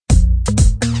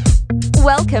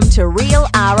Welcome to Real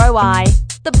ROI,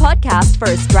 the podcast for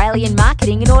Australian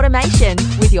marketing and automation,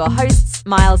 with your hosts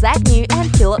Miles Agnew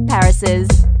and Philip Parises.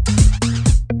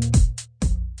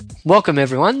 Welcome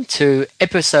everyone to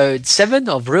episode 7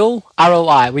 of Real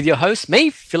ROI with your host, me,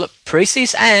 Philip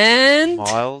Parises, and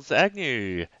Miles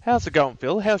Agnew. How's it going,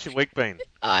 Phil? How's your week been?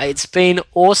 It's been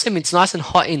awesome. It's nice and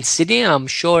hot in Sydney, and I'm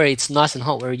sure it's nice and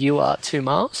hot where you are too,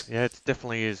 Miles. Yeah, it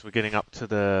definitely is. We're getting up to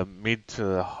the mid to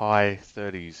the high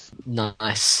 30s.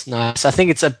 Nice. I think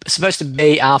it's supposed to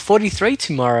be 43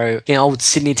 tomorrow in old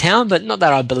Sydney town, but not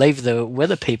that I believe the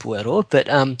weather people at all. But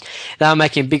they're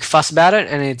making a big fuss about it,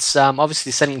 and it's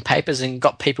obviously selling papers and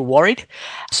got people worried.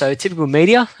 So typical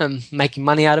media, making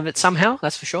money out of it somehow,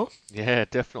 that's for sure. Yeah,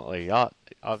 definitely.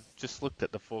 I've just looked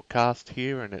at the forecast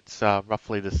here, and it's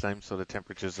roughly the same sort of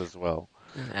temperatures as well.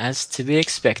 As to be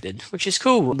expected, which is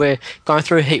cool. We're going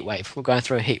through a heat wave.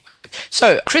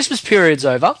 So, Christmas period's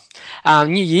over.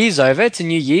 New Year's over. It's a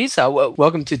New Year's.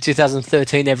 Welcome to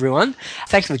 2013, everyone.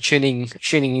 Thanks for tuning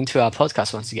into our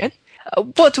podcast once again.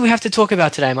 What do we have to talk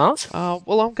about today, Miles?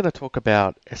 Well, I'm going to talk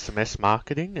about SMS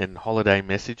marketing and holiday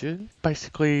messaging.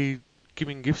 Basically,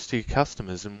 giving gifts to your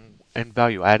customers and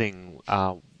value adding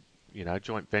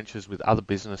joint ventures with other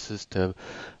businesses to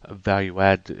value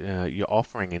add your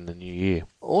offering in the new year.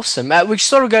 Awesome. Which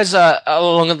sort of goes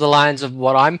along the lines of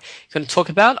what I'm going to talk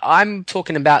about. I'm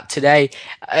talking about today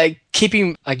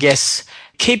keeping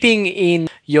in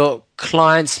your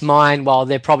client's mind while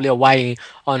they're probably away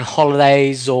on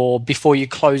holidays or before you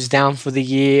close down for the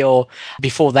year or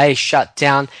before they shut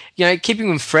down, keeping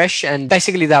them fresh, and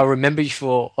basically they'll remember you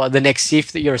for the next year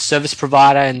that you're a service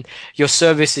provider and your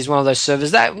service is one of those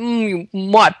services that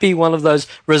might be one of those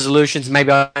resolutions.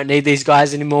 Maybe I don't need these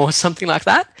guys anymore or something like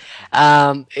that.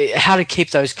 How to keep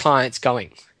those clients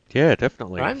going. Yeah,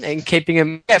 definitely. Right? And keeping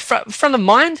them front of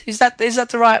mind. Is that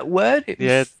the right word?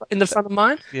 Yeah. In the front of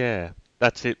mind? Yeah,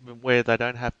 that's it, where they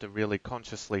don't have to really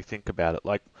consciously think about it.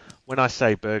 Like when I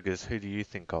say burgers, who do you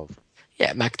think of?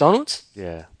 Yeah, McDonald's.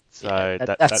 Yeah. So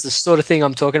that's the sort of thing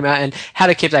I'm talking about, and how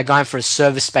to keep that going for a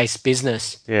service-based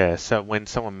business. Yeah, so when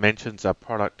someone mentions a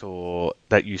product or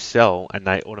that you sell and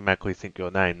they automatically think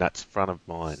your name, that's front of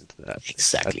mind.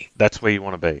 Exactly. That's where you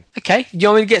want to be. Okay, you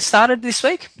want me to get started this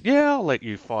week? Yeah, I'll let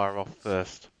you fire off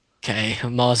first. Okay,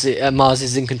 Mars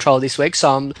is in control this week,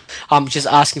 so I'm just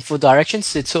asking for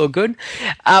directions. It's all good.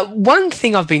 One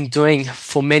thing I've been doing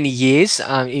for many years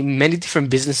in many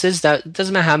different businesses, that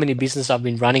doesn't matter how many businesses I've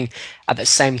been running at the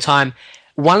same time,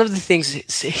 one of the things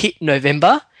is hit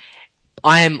November,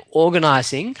 I am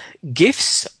organizing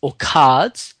gifts or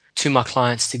cards to my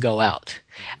clients to go out.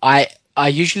 I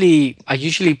usually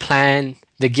plan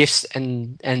the gifts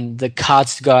and the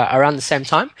cards to go out around the same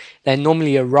time. They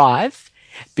normally arrive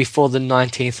before the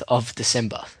 19th of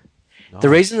December. Nice. The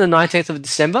reason the 19th of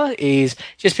December is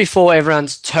just before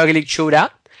everyone's totally chilled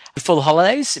out, before the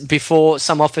holidays, before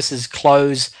some offices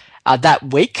close that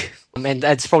week, and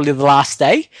that's probably the last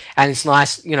day, and it's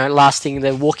nice, last thing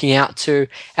they're walking out to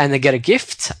and they get a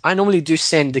gift. I normally do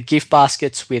send the gift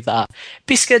baskets with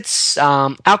biscuits,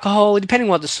 alcohol, depending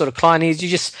on what the sort of client is. You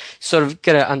just sort of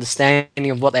get an understanding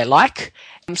of what they like.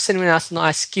 I'm sending out a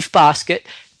nice gift basket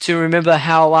to remember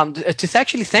how to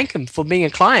actually thank them for being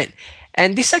a client.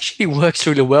 And this actually works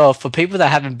really well for people that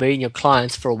haven't been your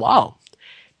clients for a while,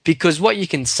 because what you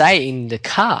can say in the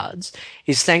cards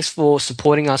is thanks for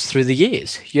supporting us through the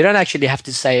years. You don't actually have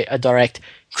to say a direct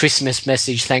Christmas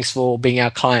message, thanks for being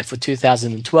our client for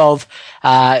 2012.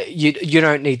 You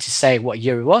don't need to say what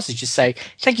year it was. You just say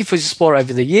thank you for your support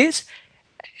over the years,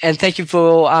 and thank you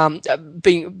for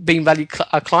being valued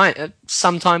a client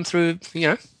sometime through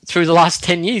the last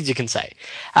 10 years, you can say.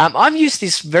 I've used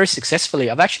this very successfully.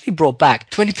 I've actually brought back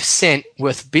 20%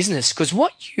 worth of business, because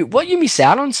what you miss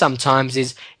out on sometimes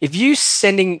is if you're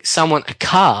sending someone a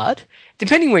card,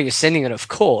 depending where you're sending it, of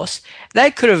course,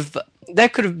 they could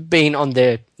have been on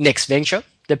their next venture.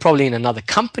 They're probably in another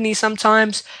company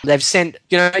sometimes. They've sent,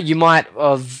 you might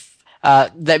have,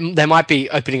 they might be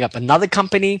opening up another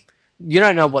company. You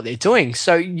don't know what they're doing.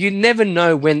 So you never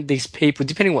know when these people,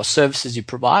 depending on what services you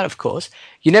provide, of course,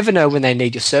 you never know when they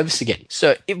need your service again.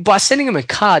 So by sending them a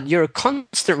card, you're a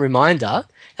constant reminder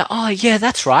that, oh, yeah,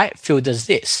 that's right, Phil does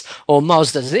this, or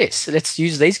Miles does this. Let's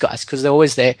use these guys, because they're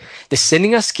always there. They're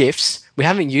sending us gifts. We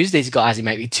haven't used these guys in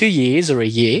maybe 2 years or a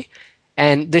year,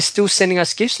 and they're still sending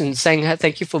us gifts and saying, hey,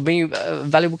 thank you for being a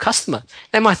valuable customer.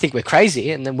 They might think we're crazy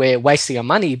and then we're wasting our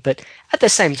money, but at the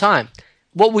same time,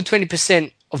 what would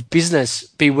 20% of business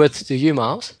be worth to you,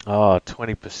 Miles?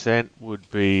 20% would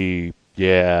be,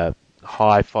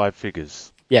 high 5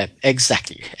 figures. Yeah,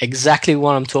 exactly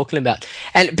what I'm talking about.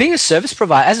 And being a service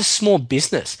provider as a small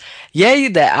business, yeah,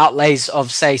 the outlays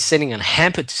of say sending a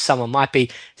hamper to someone might be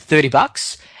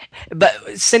 $30.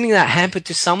 But sending that hamper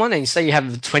to someone and you say you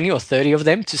have 20 or 30 of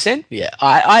them to send, yeah,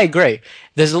 I agree.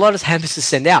 There's a lot of hampers to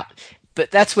send out. But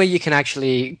that's where you can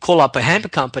actually call up a hamper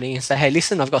company and say, hey,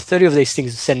 listen, I've got 30 of these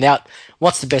things to send out.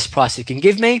 What's the best price you can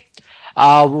give me?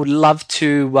 I would love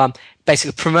to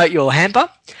basically promote your hamper.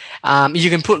 You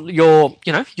can put your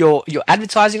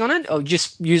advertising on it, or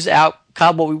just use our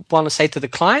card, what we want to say to the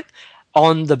client,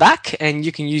 on the back, and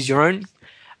you can use your own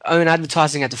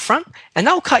advertising at the front, and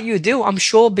they'll cut you a deal, I'm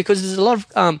sure, because there's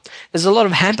a lot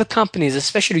of hamper companies,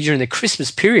 especially during the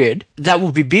Christmas period, that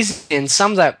will be busy, and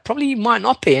some that probably might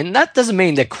not be, and that doesn't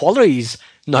mean their quality is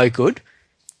no good,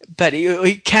 but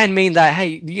it can mean that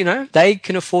hey, they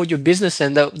can afford your business,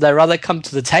 and they rather come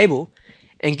to the table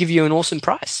and give you an awesome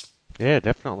price. Yeah,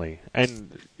 definitely.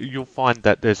 And you'll find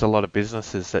that there's a lot of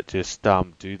businesses that just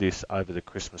do this over the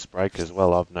Christmas break as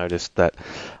well. I've noticed that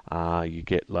you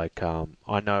get like, I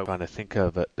know, trying to think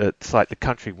of it, it's like the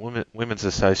Country Women's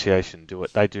Association do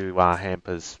it. They do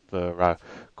hampers for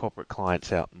corporate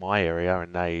clients out in my area,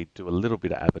 and they do a little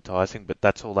bit of advertising, but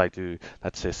that's all they do.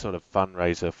 That's their sort of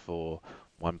fundraiser for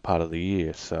one part of the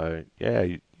year. So, yeah,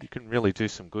 you can really do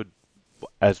some good,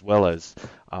 as well as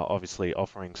obviously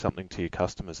offering something to your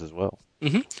customers as well.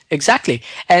 Exactly.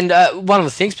 And one of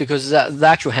the things, because the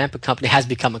actual hamper company has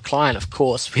become a client, of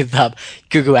course, with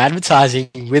Google advertising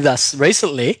with us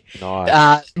recently,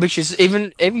 Nice. which is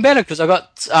even better, because I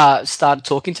got started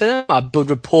talking to them. I built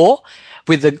rapport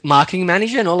with the marketing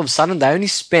manager, and all of a sudden they only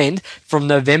spend from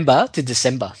November to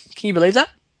December. Can you believe that?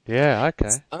 Yeah,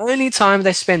 okay. Only time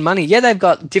they spend money. Yeah, they've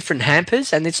got different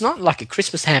hampers, and it's not like a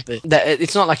Christmas hamper.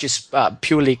 It's not like just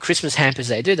purely Christmas hampers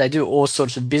they do. They do all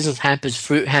sorts of business hampers,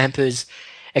 fruit hampers,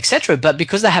 etc. But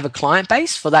because they have a client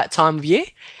base for that time of year,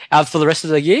 for the rest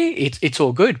of the year, it's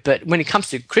all good. But when it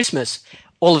comes to Christmas,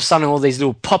 all of a sudden, all these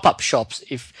little pop-up shops,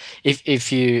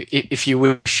 if you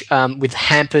wish, with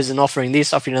hampers and offering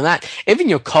this, offering that, even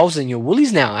your Coles and your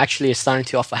Woolies now actually are starting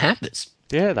to offer hampers.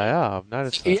 Yeah, they are. I've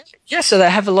noticed that. Yeah, so they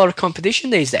have a lot of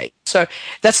competition these days. So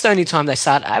that's the only time they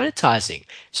start advertising.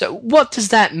 So what does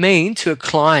that mean to a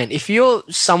client? If you're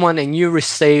someone and you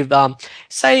receive,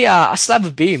 say, a slab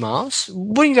of beer, Miles,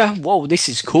 wouldn't you go, whoa, this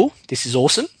is cool, this is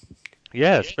awesome?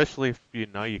 Yeah, especially if you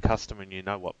know your customer and you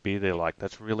know what beer they're like.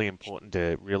 That's really important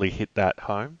to really hit that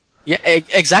home. Yeah,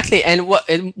 exactly. And one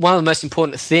of the most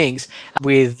important things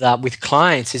with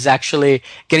clients is actually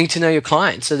getting to know your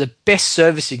clients. So the best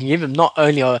service you can give them, not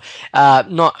only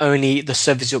the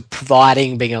service you're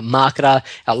providing, being a marketer,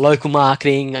 a local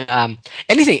marketing,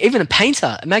 anything, even a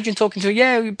painter. Imagine talking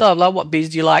to, blah blah, what beers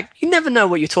do you like? You never know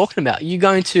what you're talking about. You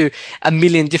go into a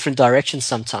million different directions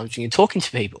sometimes when you're talking to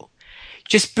people.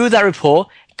 Just build that rapport.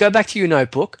 Go back to your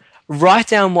notebook. Write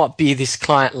down what beer this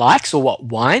client likes, or what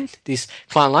wine this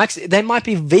client likes. They might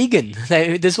be vegan.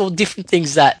 There's all different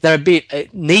things that are a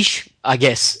bit niche, I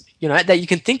guess, that you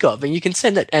can think of, and you can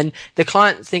send it. And the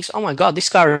client thinks, oh my God, this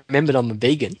guy remembered I'm a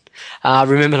vegan,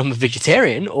 remembered I'm a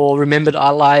vegetarian, or remembered I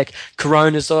like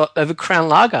Coronas over Crown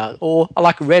Lager, or I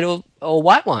like red or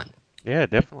white wine. Yeah,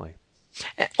 definitely.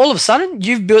 All of a sudden,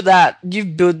 you've built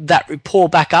that rapport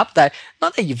back up. That,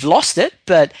 not that you've lost it,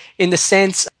 but in the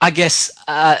sense, I guess,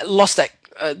 lost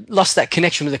that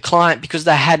connection with the client, because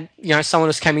they had, someone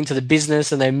else came into the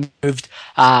business and they moved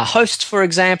hosts, for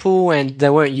example, and they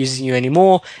weren't using you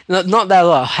anymore. Not that they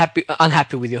were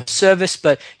unhappy with your service,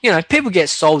 but people get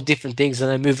sold different things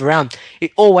and they move around.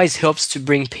 It always helps to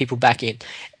bring people back in.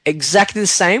 Exactly the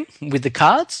same with the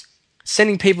cards.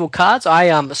 Sending people cards.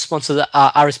 I sponsor the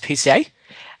RSPCA.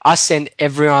 I send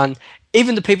everyone,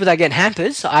 even the people that get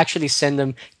hampers, I actually send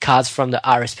them cards from the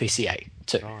RSPCA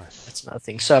too. Nice. That's another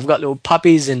thing. So I've got little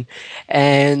puppies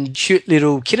and cute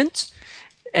little kittens,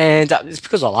 and it's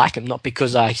because I like them, not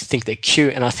because I think they're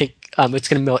cute and I think it's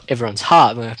going to melt everyone's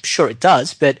heart. I'm sure it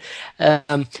does, but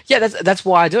that's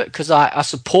why I do it, because I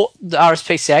support the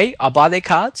RSPCA. I buy their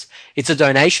cards. It's a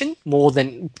donation more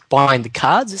than buying the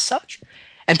cards as such.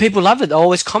 And people love it. They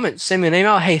always comment, send me an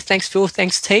email. Hey, thanks, Phil.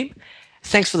 Thanks, team.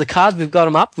 Thanks for the cards. We've got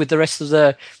them up with our rest of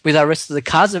the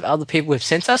cards that other people have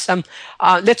sent us.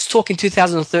 Let's talk in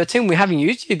 2013. We haven't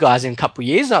used you guys in a couple of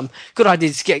years. Good idea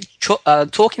to get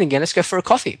talking again. Let's go for a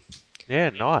coffee.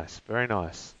 Yeah, nice. Very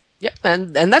nice. Yep,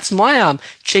 and that's my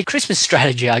cheap Christmas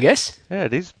strategy, I guess. Yeah,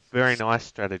 it is very nice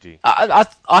strategy. I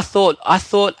thought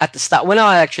at the start, when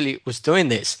I actually was doing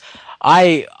this,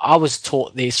 I was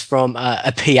taught this from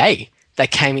a PA that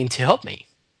came in to help me.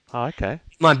 Oh, okay.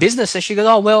 my business. And she goes,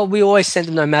 oh, well, we always send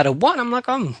them no matter what. I'm like,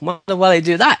 wonder why they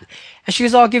do that. And she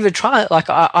goes, oh, I'll give it a try. Like,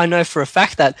 I know for a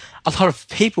fact that a lot of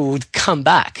people would come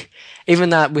back. Even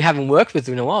though we haven't worked with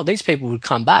them in a while, these people would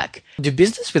come back, do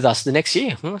business with us the next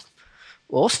year.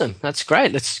 Awesome. That's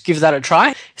great. Let's give that a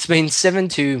try. It's been 7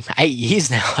 to 8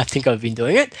 years now. I think I've been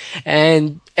doing it.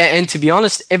 And to be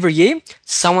honest, every year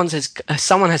someone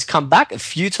has come back a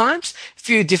few times, a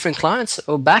few different clients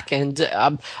are back, and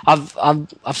I've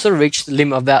sort of reached the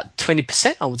limit of about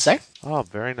 20%, I would say. Oh,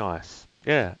 very nice.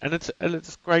 Yeah, and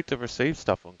it's great to receive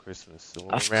stuff on Christmas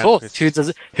or Of around course.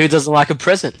 Christmas. Who doesn't like a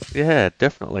present? Yeah,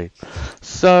 definitely.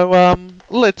 So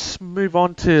let's move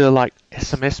on to like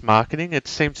SMS marketing. It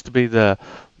seems to be the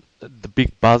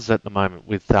big buzz at the moment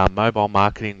with mobile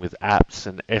marketing with apps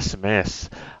and SMS.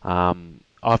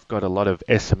 I've got a lot of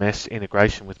SMS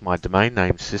integration with my domain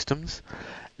name systems.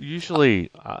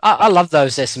 Usually, I love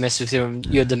those SMS with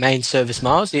your domain service,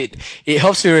 Miles. It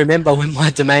helps me remember when my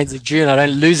domains are due and I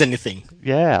don't lose anything.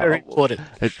 yeah, Very important.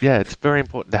 it's very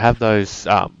important to have those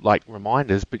like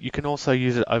reminders, but you can also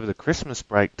use it over the Christmas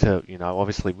break to,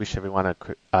 obviously wish everyone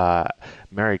a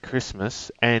Merry Christmas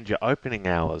and your opening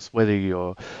hours. Whether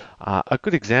you're a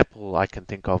good example I can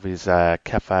think of is a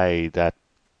cafe that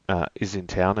is in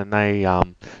town, and they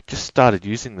just started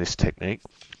using this technique.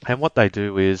 And what they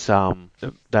do is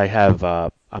they have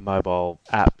a mobile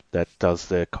app that does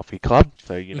the coffee club.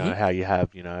 So you know how you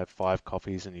have 5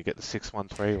 coffees and you get the sixth one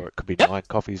free, or it could be Yep. 9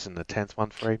 coffees and the 10th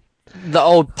one free. The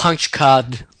old punch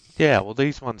card. Yeah, well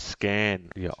these ones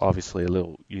scan. Obviously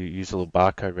you use a little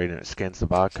barcode reader and it scans the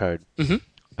barcode. hmm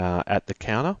At the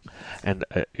counter, and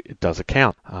it does a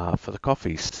count for the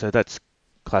coffees. So that's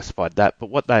classified that. But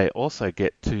what they also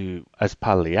get to as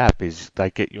part of the app is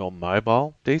they get your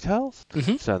mobile details.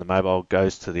 hmm So the mobile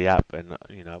goes to the app, and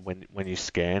when you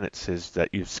scan, it says that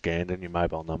you've scanned and your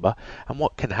mobile number. And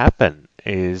what can happen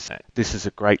is this is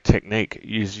a great technique.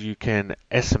 Is you can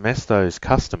SMS those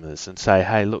customers and say,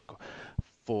 hey, look,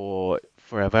 for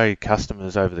our valued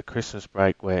customers over the Christmas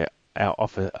break, where our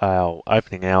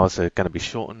opening hours are going to be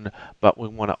shortened, but we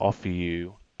want to offer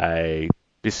you a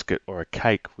biscuit or a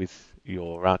cake with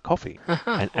your coffee,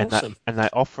 Awesome. and they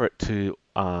offer it to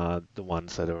the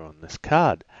ones that are on this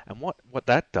card. And what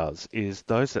that does is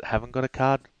those that haven't got a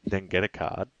card then get a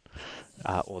card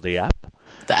or the app.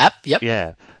 The app, yep.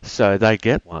 Yeah, so they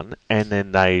get one, and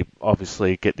then they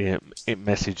obviously get the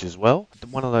message as well.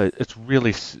 One of those, it's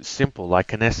really simple,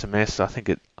 like an SMS. I think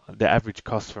the average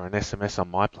cost for an SMS on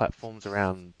my platform's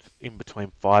around in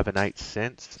between 5 and 8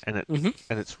 cents, hmm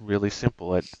and it's really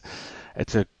simple.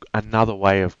 It's another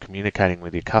way of communicating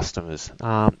with your customers.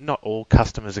 Not all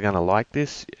customers are going to like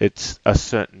this. It's a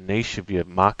certain niche of your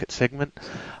market segment.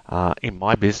 In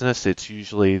my business, it's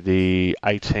usually the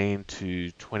 18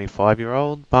 to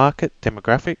 25-year-old market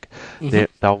demographic. hmm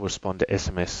They'll respond to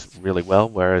SMS really well,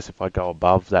 whereas if I go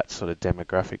above that sort of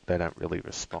demographic, they don't really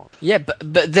respond. Yeah,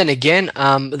 but then again,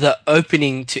 the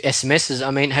opening to SMSs. I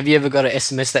mean, have you ever got an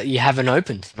SMS that you haven't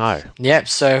opened? No. Yep.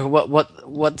 So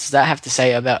what does that have to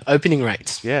say about opening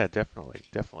rates? Yeah, definitely.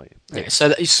 Yeah,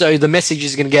 so the message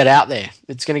is going to get out there.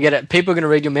 It's going to get it. People are going to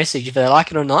read your message if they like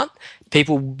it or not.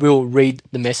 People will read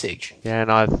the message. Yeah,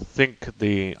 and I think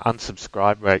the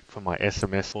unsubscribe rate for my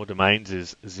SMS or domains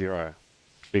is zero,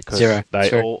 because Zero. they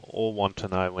Sure. all want to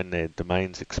know when their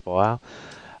domains expire.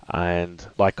 And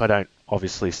like, I don't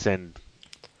obviously send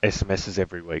SMSs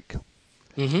every week.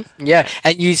 Yeah,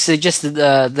 and you suggested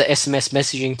the SMS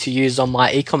messaging to use on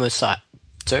my e-commerce site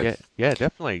too, Yeah,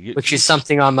 definitely. which is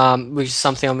something I'm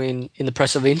in the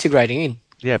process of integrating in.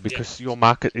 Yeah, because your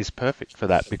market is perfect for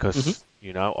that, because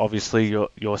obviously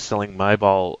you're selling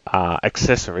mobile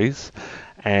accessories,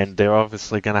 and they're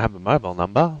obviously going to have a mobile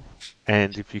number,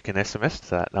 and if you can SMS to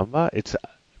that number, it's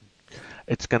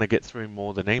going to get through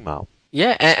more than email.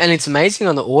 Yeah, and it's amazing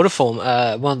on the order form.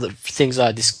 One of the things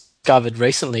I discovered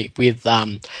recently with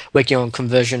working on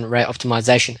conversion rate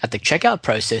optimization at the checkout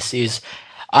process is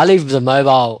I leave the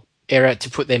mobile area to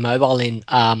put their mobile in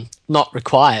not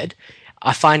required.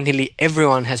 I find nearly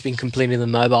everyone has been completing the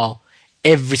mobile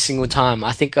every single time.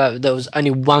 I think there was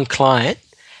only one client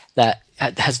that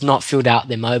has not filled out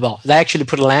their mobile. They actually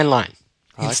put a landline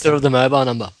instead of the mobile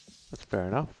number, That's fair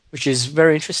enough. which is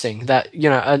very interesting. That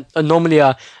normally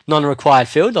a non-required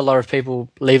field, a lot of people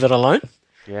leave it alone.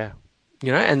 Yeah.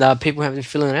 And people have been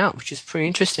filling it out, which is pretty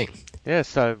interesting. Yeah,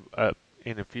 so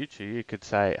in the future, you could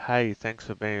say, hey, thanks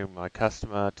for being my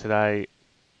customer today.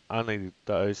 Only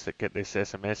those that get this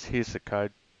SMS, here's the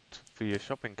code for your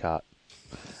shopping cart,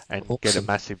 and get a Awesome.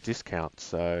 massive discount.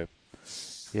 So,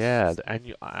 yeah,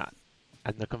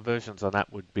 and the conversions on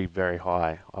that would be very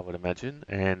high, I would imagine.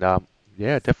 And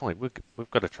Yeah, definitely.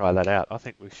 We've got to try that out. I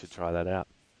think we should try that out.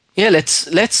 Yeah,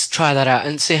 let's try that out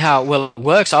and see how well it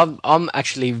works. I'm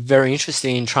actually very interested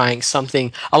in trying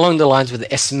something along the lines with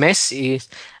SMS, is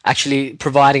actually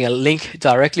providing a link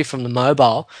directly from the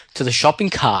mobile to the shopping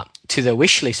cart to the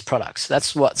wish list products.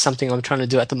 That's what something I'm trying to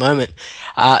do at the moment.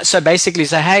 So basically,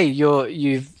 say, hey,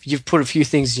 you've put a few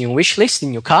things in your wish list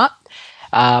in your cart.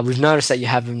 We've noticed that you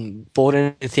haven't bought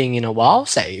anything in a while.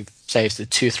 Say it's the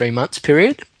 2-3 months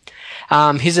period.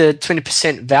 Here's a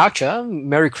 20% voucher.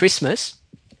 Merry Christmas.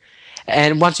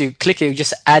 And once you click it, it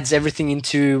just adds everything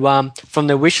into from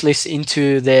the wish list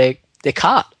into their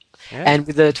cart. Yeah. And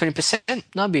with the 20%,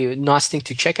 that'd be a nice thing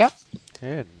to check out.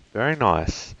 Yeah, very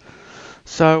nice.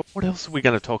 So what else are we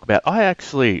going to talk about?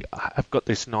 I've got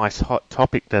this nice hot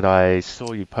topic that I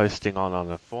saw you posting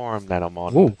on a forum that I'm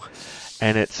on. Ooh.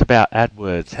 And it's about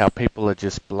AdWords, how people are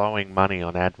just blowing money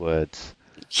on AdWords.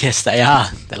 Yes, they are.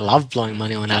 They love blowing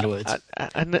money on AdWords.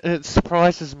 And it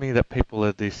surprises me that people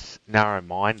are this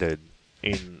narrow-minded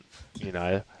in,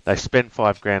 they spend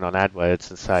 $5,000 on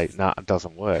AdWords and say, no, it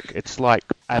doesn't work. It's like...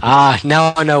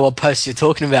 Now I know what post you're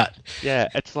talking about. Yeah,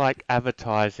 it's like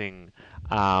advertising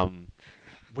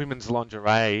women's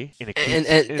lingerie in a kids,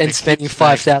 and spending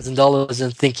 $5,000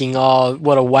 and thinking, oh,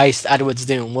 what a waste, AdWords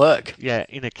didn't work. Yeah,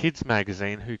 in a kids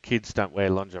magazine, who kids don't wear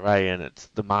lingerie, and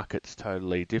the market's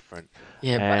totally different.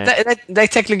 Yeah, but they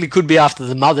technically could be after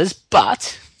the mothers,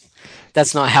 but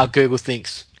that's not how Google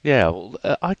thinks. Yeah, well,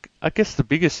 I guess the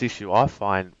biggest issue I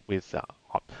find with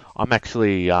I'm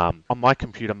actually on my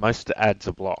computer, most ads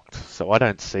are blocked, so I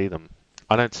don't see them.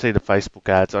 I don't see the Facebook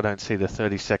ads. I don't see the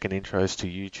 30-second intros to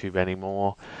YouTube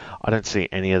anymore. I don't see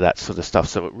any of that sort of stuff,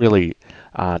 so it really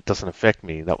doesn't affect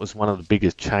me. That was one of the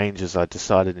biggest changes I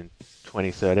decided in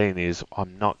 2013 is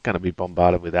I'm not going to be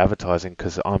bombarded with advertising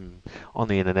because I'm on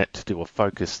the internet to do a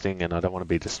focused thing and I don't want to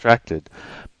be distracted.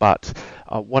 But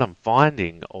what I'm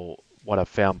finding, or what I've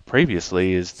found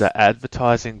previously, is that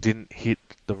advertising didn't hit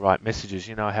the right messages.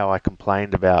 You know how I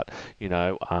complained about,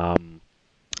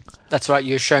 That's right,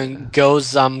 you're showing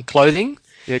girls' clothing.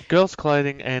 Yeah, girls'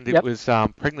 clothing, and it was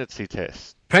pregnancy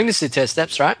tests. Pregnancy test,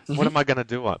 that's right. What am I going to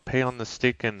do? Pee on the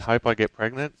stick and hope I get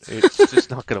pregnant? It's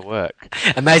just not going to work.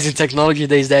 Amazing technology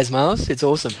these days, Miles. It's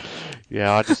awesome.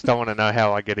 Yeah, I just don't want to know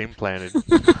how I get implanted.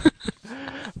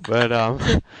 But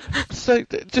so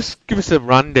just give us a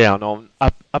rundown on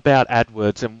about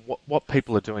AdWords and what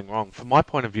people are doing wrong. From my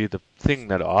point of view, the thing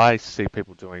that I see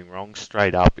people doing wrong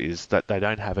straight up is that they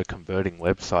don't have a converting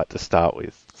website to start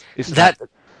with.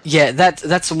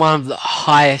 That's one of the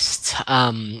highest,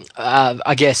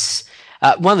 I guess,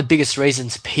 one of the biggest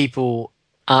reasons people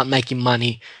aren't making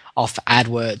money off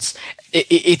AdWords.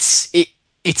 AdWords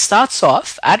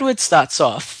starts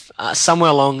off somewhere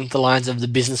along the lines of the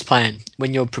business plan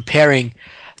when you're preparing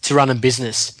to run a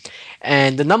business.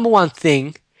 And the number one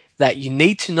thing that you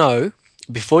need to know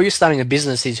before you're starting a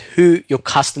business is who your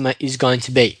customer is going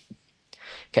to be.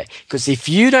 Okay, because if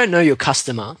you don't know your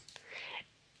customer,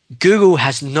 Google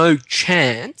has no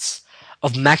chance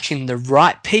of matching the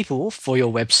right people for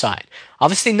your website.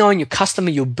 Obviously, knowing your customer,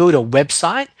 you'll build a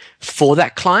website for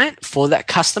that client, for that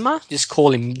customer. Just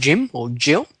call him Jim or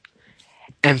Jill.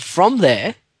 And from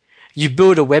there, you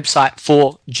build a website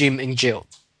for Jim and Jill.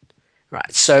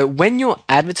 Right. So when you're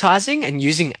advertising and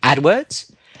using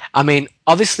AdWords,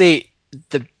 obviously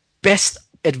the best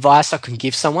advice I can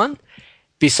give someone,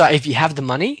 besides if you have the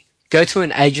money, go to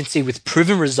an agency with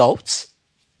proven results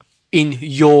in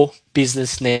your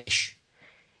business niche.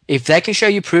 If they can show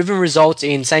you proven results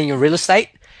in, say, your real estate,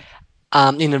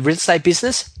 in a real estate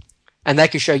business, and they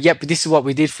can show, yep, this is what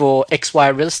we did for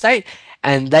XY real estate,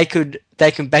 and they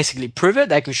can basically prove it.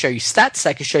 They can show you stats.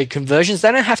 They can show you conversions.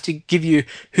 They don't have to give you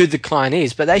who the client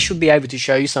is, but they should be able to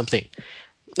show you something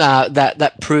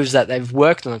that proves that they've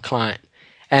worked on a client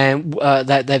and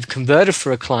that they've converted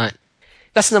for a client.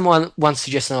 That's the number one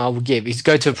suggestion I would give, is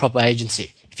go to a proper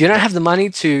agency. If you don't have the money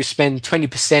to spend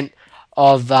 20%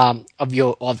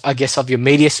 of your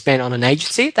media spend on an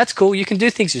agency, that's cool. You can do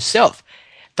things yourself,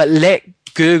 but let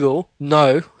Google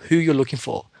know who you're looking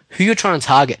for, who you're trying to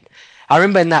target. I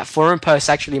remember in that forum post,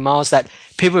 actually, Miles, that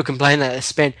people were complaining that they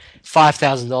spent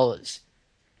 $5,000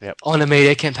 on a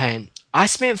media campaign. I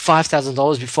spent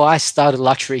 $5,000 before I started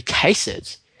Luxury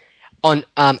Cases on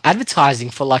advertising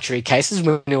for Luxury Cases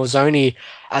when it was only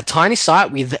a tiny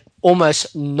site with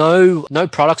almost no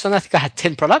products on it. I think I had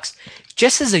 10 products,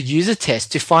 just as a user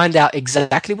test to find out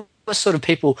exactly what sort of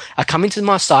people are coming to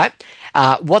my site,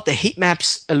 what the heat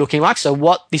maps are looking like, so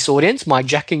what this audience, my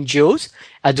Jack and Jills,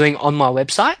 are doing on my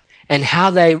website, and how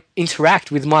they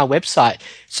interact with my website.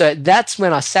 So that's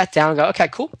when I sat down and go, okay,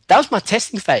 cool. That was my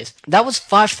testing phase. That was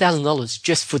 $5,000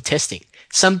 just for testing.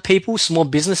 Some people, small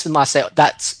businesses might say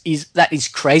that is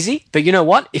crazy, but you know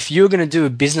what? If you're going to do a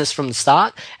business from the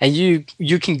start, and you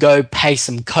can go pay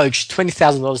some coach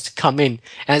 $20,000 to come in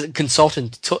as a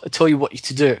consultant to tell you what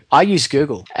to do. I use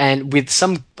Google, and with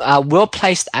some well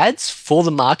placed ads for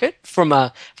the market from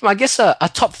I guess a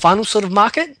top funnel sort of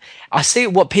market. I see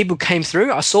what people came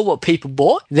through. I saw what people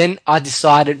bought. Then I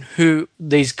decided who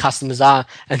these customers are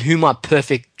and who my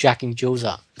perfect Jack and Jills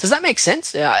are. Does that make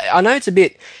sense? I know it's a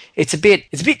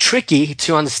bit tricky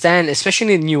to understand,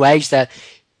 especially in the new age that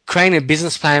creating a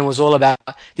business plan was all about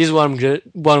this is what I'm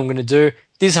going to do.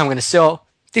 This is how I'm going to sell.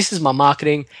 This is my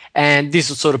marketing, and this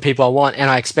is the sort of people I want, and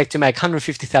I expect to make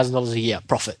 $150,000 a year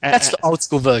profit. That's the old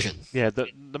school version. Yeah,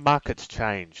 the market's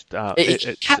changed.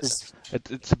 It has.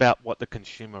 It's about what the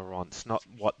consumer wants, not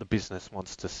what the business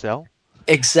wants to sell.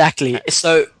 Exactly.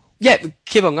 So, yeah,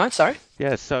 keep on going, sorry.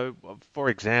 Yeah, so for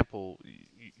example,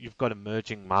 you've got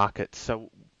emerging markets. So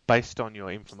based on your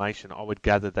information, I would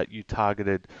gather that you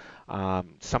targeted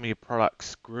some of your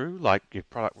products grew, like your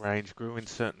product range grew in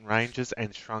certain ranges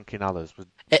and shrunk in others. Would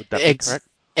that be correct?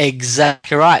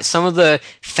 Exactly right. Some of the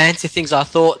fancy things I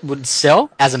thought would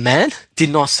sell as a man did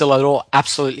not sell at all.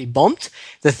 Absolutely bombed.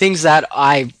 The things that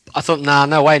I thought, nah,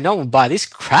 no way, no one will buy this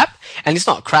crap. And it's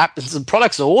not crap. The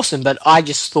products are awesome, but I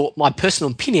just thought my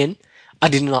personal opinion, I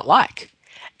did not like.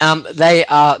 They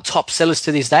are top sellers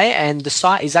to this day, and the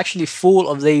site is actually full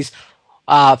of these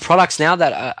products now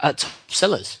that are top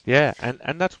sellers. Yeah,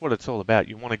 and that's what it's all about.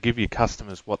 You want to give your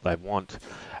customers what they want,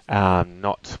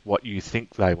 not what you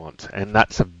think they want, and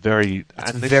that's very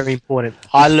important.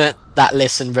 I learnt that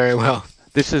lesson very well.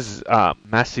 This is a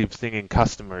massive thing in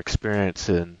customer experience,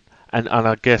 and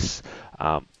I guess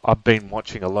I've been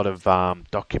watching a lot of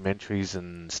documentaries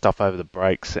and stuff over the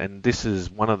breaks, and this is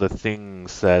one of the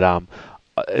things that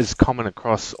is common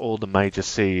across all the major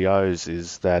CEOs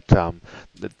is that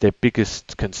their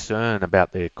biggest concern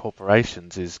about their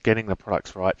corporations is getting the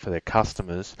products right for their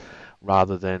customers,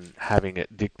 rather than having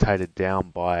it dictated down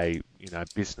by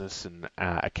business and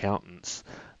accountants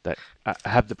that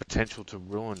have the potential to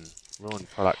ruin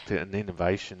product and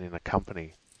innovation in a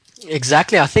company.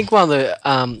 Exactly. I think one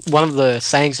of the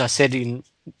sayings I said in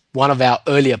one of our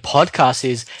earlier podcasts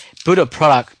is build a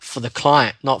product for the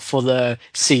client, not for the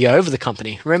CEO of the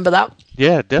company. Remember that?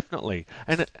 Yeah, definitely.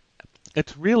 And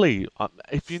it's really,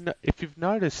 if you've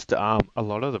noticed, a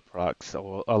lot of the products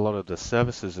or a lot of the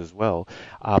services as well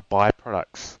are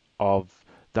byproducts of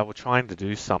they were trying to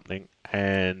do something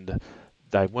and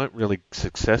they weren't really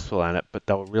successful at it, but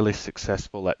they were really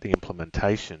successful at the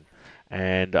implementation.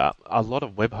 And a lot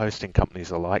of web hosting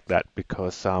companies are like that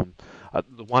because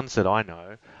the ones that I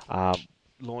know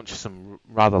launched some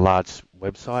rather large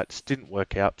websites, didn't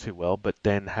work out too well, but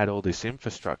then had all this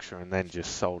infrastructure and then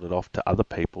just sold it off to other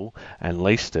people and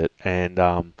leased it.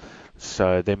 And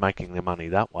so they're making their money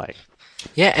that way.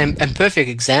 Yeah, and perfect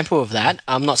example of that.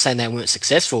 I'm not saying they weren't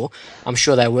successful. I'm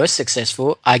sure they were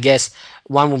successful. I guess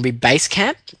one would be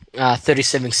Basecamp,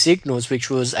 37 Signals, which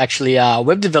was actually a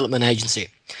web development agency.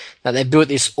 Now they built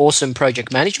this awesome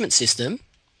project management system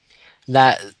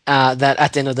that at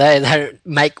the end of the day they don't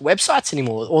make websites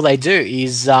anymore. All they do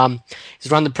is run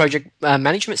the project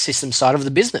management system side of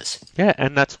the business. Yeah,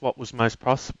 and that's what was most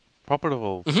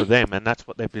profitable for them, and that's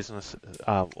what their business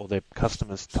or their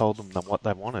customers told them that what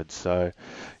they wanted. So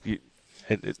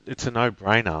it's a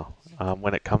no-brainer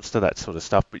when it comes to that sort of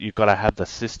stuff, but you've got to have the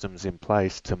systems in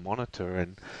place to monitor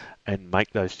and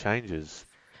make those changes.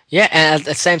 Yeah, and at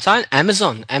the same time,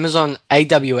 Amazon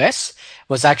AWS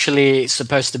was actually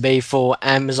supposed to be for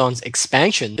Amazon's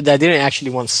expansion. They didn't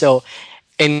actually want to sell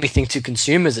anything to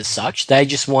consumers as such. They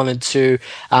just wanted to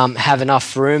have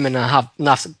enough room and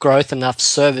enough growth, enough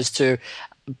service to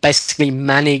basically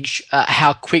manage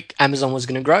how quick Amazon was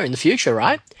going to grow in the future,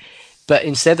 right? But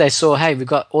instead they saw, hey, we've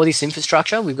got all this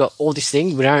infrastructure, we've got all these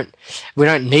things, we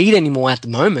don't need any more at the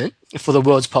moment for the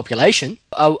world's population.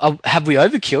 Have we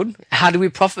overkilled? How do we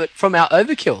profit from our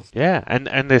overkill? Yeah,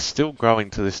 and they're still growing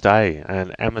to this day,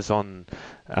 and Amazon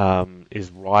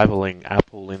is rivaling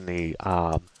Apple in the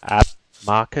app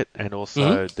market and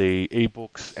also the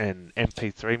ebooks and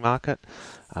MP3 market.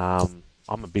 I'm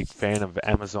a big fan of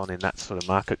Amazon in that sort of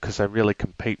market because they really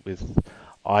compete with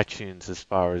iTunes as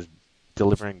far as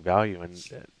delivering value,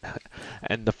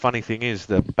 and the funny thing is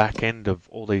the back end of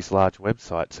all these large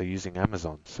websites are using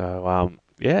Amazon. So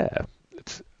yeah,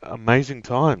 it's amazing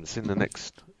times. In the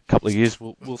next couple of years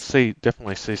we'll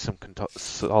definitely see some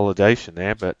consolidation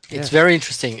there, but it's very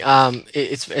interesting.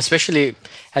 It's especially,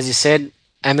 as you said,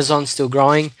 Amazon's still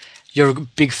growing. you're a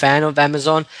big fan of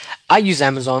Amazon. I use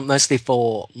Amazon mostly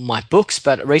for my books,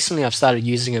 but recently I've started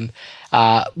using them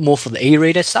more for the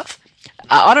e-reader stuff.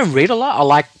 I don't read a lot. I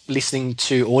like listening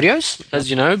to audios. As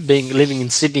you know, living in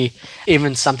Sydney,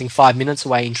 even something 5 minutes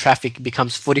away in traffic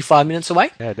becomes 45 minutes away.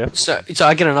 Yeah, definitely. So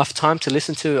I get enough time to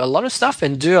listen to a lot of stuff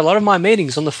and do a lot of my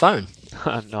meetings on the phone.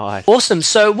 Nice. Awesome.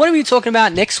 So what are we talking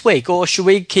about next week? Or should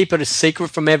we keep it a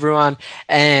secret from everyone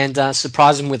and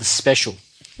surprise them with a special?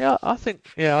 Yeah, I think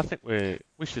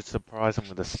we should surprise them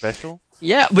with a special.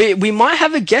 Yeah, we might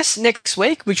have a guest next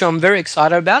week, which I'm very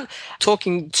excited about.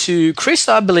 Talking to Chris,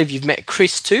 I believe you've met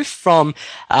Chris too from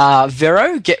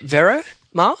Vero, Get Vero,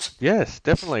 Miles. Yes,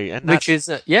 definitely, and which is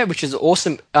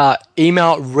awesome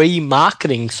email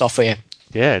remarketing software.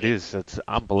 Yeah, it is. It's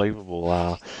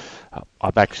unbelievable.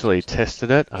 I've actually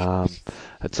tested it.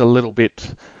 It's a little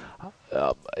bit.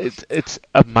 It's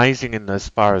amazing in as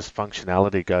far as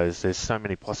functionality goes. There's so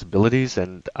many possibilities,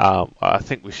 and I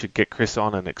think we should get Chris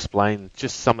on and explain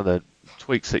just some of the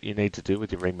tweaks that you need to do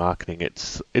with your remarketing.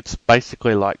 It's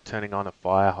basically like turning on a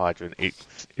fire hydrant.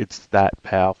 It's that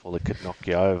powerful. It could knock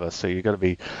you over. So you've got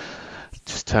to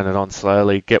just turn it on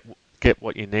slowly, get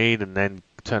what you need, and then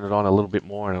turn it on a little bit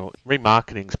more. And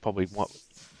remarketing is probably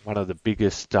one of the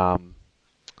biggest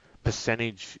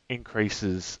percentage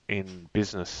increases in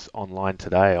business online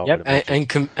today. Yep,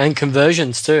 and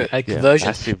conversions too. Conversions.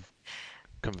 Massive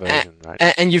conversion rate.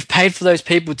 And you've paid for those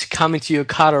people to come into your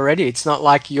cart already. It's not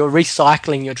like you're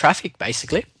recycling your traffic,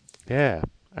 basically. Yeah,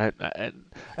 and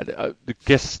I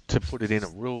guess to put it in a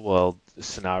real world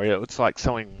scenario, it's like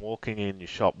someone walking in your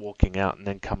shop, walking out, and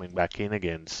then coming back in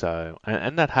again. So,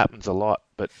 and that happens a lot.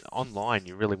 But online,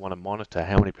 you really want to monitor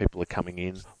how many people are coming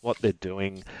in, what they're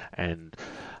doing, and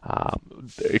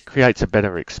it creates a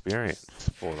better experience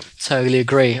for them. Totally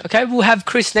agree. Okay, we'll have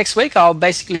Chris next week. I'll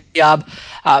basically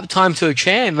time to a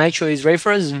chair and make sure he's ready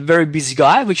for us. He's a very busy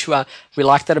guy, which we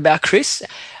like that about Chris.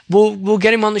 We'll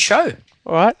get him on the show.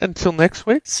 All right, until next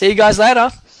week. See you guys later.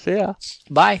 See ya.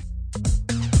 Bye.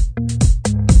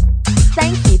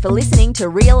 Thank you for listening to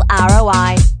Real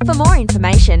ROI. For more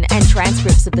information and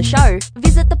transcripts of the show,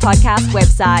 visit the podcast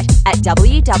website at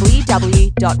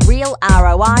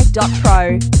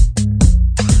www.realroi.pro.